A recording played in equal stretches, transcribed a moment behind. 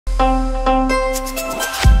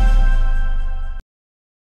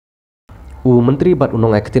Myntri bat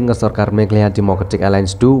Nongaiktien ke Sorkar Meghalaya Democratic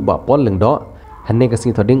Alliance-2 ba Paul Lyngdoh hynne ke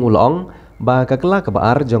thohdieng ulong ba kylla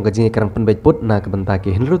kabar jong ke Jingiakren Pynbeit Pud na kebenta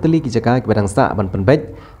ki hynriew tylli ki jaka ki badang sa ban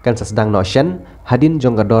Pynbeit kan Sdang Marsien hadien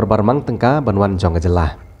jong ke Dorbar Mang Tyngka banwan jong ke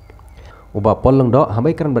Jylla. Ubah Paul Lyngdoh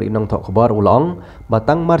hambai kan berinong tok khubor ulong ba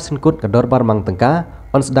Tang Marsien Kut ke Dorbar Mang Tyngka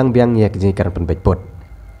on Sdang Biang ya ke Jingiakren Pynbeit Pud.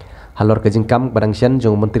 Halor ke jingkam badang sian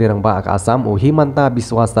jong Myntri Rangbah ke Assam Himanta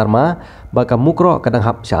Biswa Sarma ba ka mukro kadang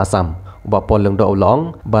hap sya Assam. Ubah Paul Lyngdoh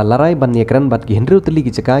ulong ba larai ban iakren bat ki hynriew tylli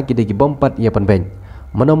ki jaka ki de ki bompat ya Pynbeit.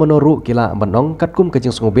 Mano ru kylla banong katkum ke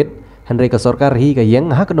jing sngewbha hynriew ke sorkar hi ke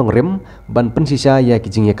yang ha kenong rim ban pensisa ya ki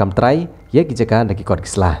jingiakam trai ya ki jaka da ki kot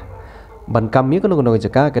kislah. Ban kam ya kenong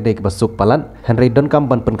jaka ke de ki basuk palat hynriew don kam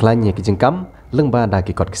ban penklan ya ki jingkam lengba da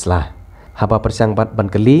ki kot kislah. Haba persiang bat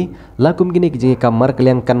ban keli lakum gini ki jingiakam mar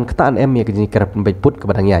keliangkan ketaan ya ki Jingiakren Pynbeit Pud ke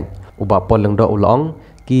badang yan. Ubah Paul Lyngdoh ulong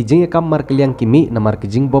ki jingiakam mar keliang kimi namar ki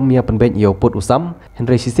jingbom ya Pynbeit ya put usam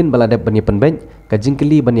hynriew sisin baladep ban ya Pynbeit ka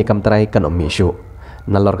jingkeli ban ya kam trai kan ommishu.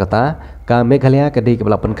 Nalor kata ka Meghalaya ke di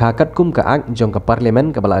kebala penkha katkum ke ak jong ke parlimen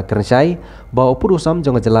kebala kerensai bawa put usam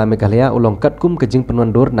jong ke Jylla Meghalaya ulong katkum ke jing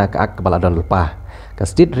penwandur na ke ak kebala don lepah. Ka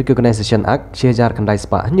state recognition ak syejar kendai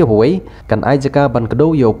spa hanya Bhoi kan ai jaka ban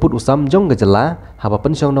kedo ya put usam jong ke Jylla haba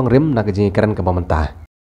pensyong nong rim na ke Jingiakren ke pemerintah.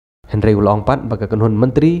 Hynriew ulong pat baka kenhun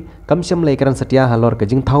menteri kamsyam laikran setia halor ke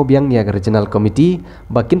jing Tang Biang ya ke regional committee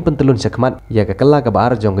bakin pentelun syakmat ya ke kylla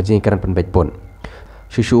kabar jong ke Jingiakren Pynbeit Pud.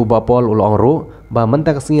 Susu ubah Paul ulong ru ba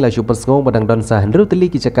mentak sengi la syupen sngau badang don sa hynriew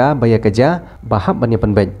tylli ki jaka baya kerja bahap ban ya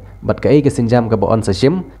Pynbeit bat ka ai ke sinjam ke baon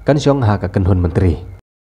sasim kan syong ha ka kenhun menteri.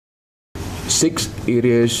 6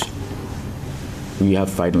 areas we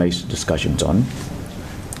have finalized discussions on.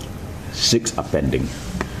 6 are pending.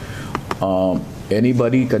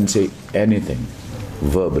 Anybody can say anything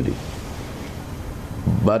verbally,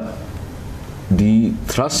 but the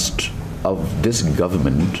thrust of this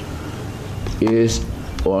government is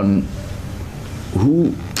on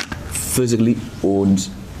who physically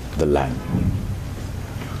owns the land,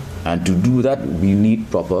 and to do that we need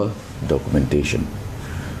proper documentation.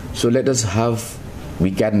 So let us have,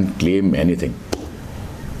 we can claim anything,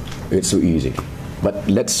 it's so easy, but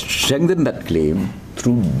let's strengthen that claim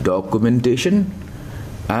through documentation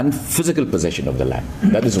and physical possession of the land.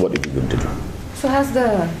 That is what it is going to do. So has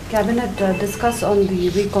the cabinet discussed on the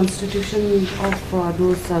reconstitution of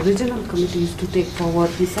those regional committees to take forward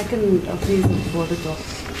the second phase of the border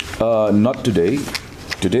talk? Not today.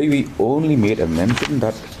 Today we only made a mention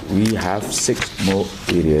that we have 6 more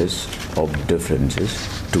areas of differences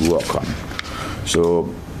to work on. So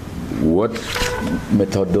what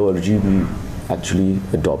methodology we actually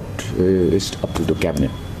adopt is up to the cabinet.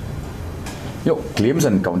 Claims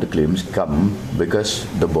and counterclaims come because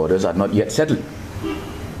the borders are not yet settled.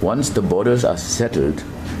 Once the borders are settled,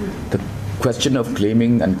 the question of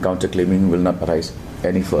claiming and counterclaiming will not arise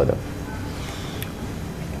any further.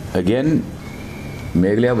 Again,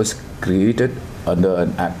 Meghalaya was created under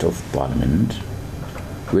an act of parliament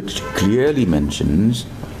which clearly mentions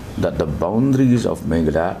that the boundaries of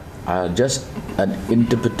Meghalaya are just an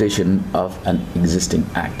interpretation of an existing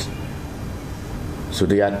act. So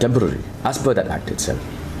they are temporary, as per that act itself,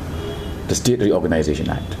 the State Reorganization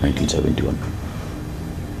Act 1971,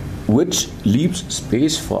 which leaves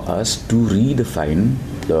space for us to redefine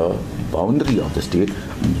the boundary of the state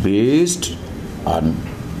based on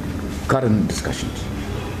current discussions.